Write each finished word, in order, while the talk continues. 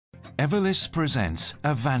Everlis presents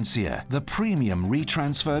Avansia, the premium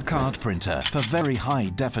retransfer card printer for very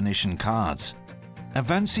high-definition cards.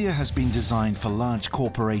 Avansia has been designed for large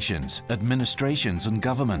corporations, administrations and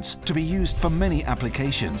governments to be used for many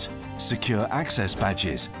applications: secure access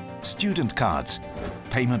badges, student cards,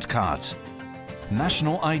 payment cards,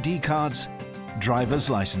 national ID cards, driver's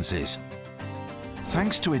licenses.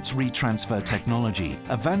 Thanks to its retransfer technology,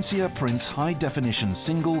 Avansia prints high-definition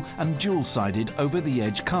single and dual-sided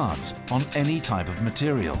over-the-edge cards on any type of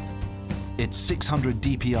material. Its 600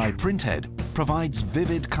 dpi printhead provides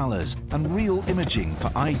vivid colors and real imaging for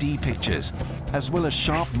ID pictures, as well as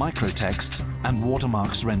sharp microtext and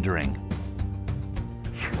watermarks rendering.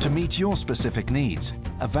 To meet your specific needs,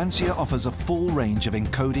 Avansia offers a full range of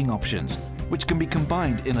encoding options, which can be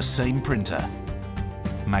combined in a same printer.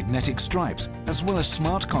 Magnetic stripes, as well as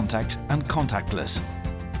smart contact and contactless.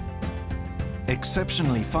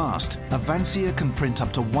 Exceptionally fast, Avansia can print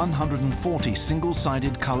up to 140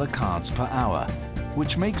 single-sided color cards per hour,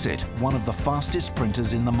 which makes it one of the fastest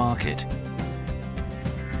printers in the market.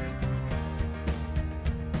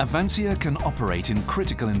 Avansia can operate in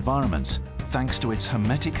critical environments thanks to its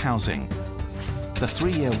hermetic housing. The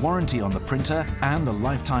 3-year warranty on the printer and the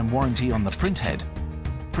lifetime warranty on the printhead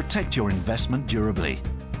protect your investment durably.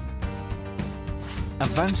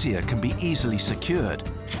 Avansia can be easily secured.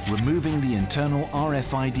 Removing the internal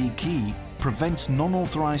RFID key prevents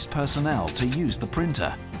non-authorized personnel to use the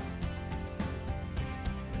printer.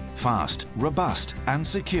 Fast, robust and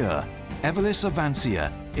secure, Everlis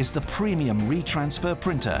Avansia is the premium retransfer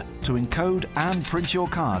printer to encode and print your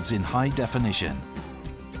cards in high definition.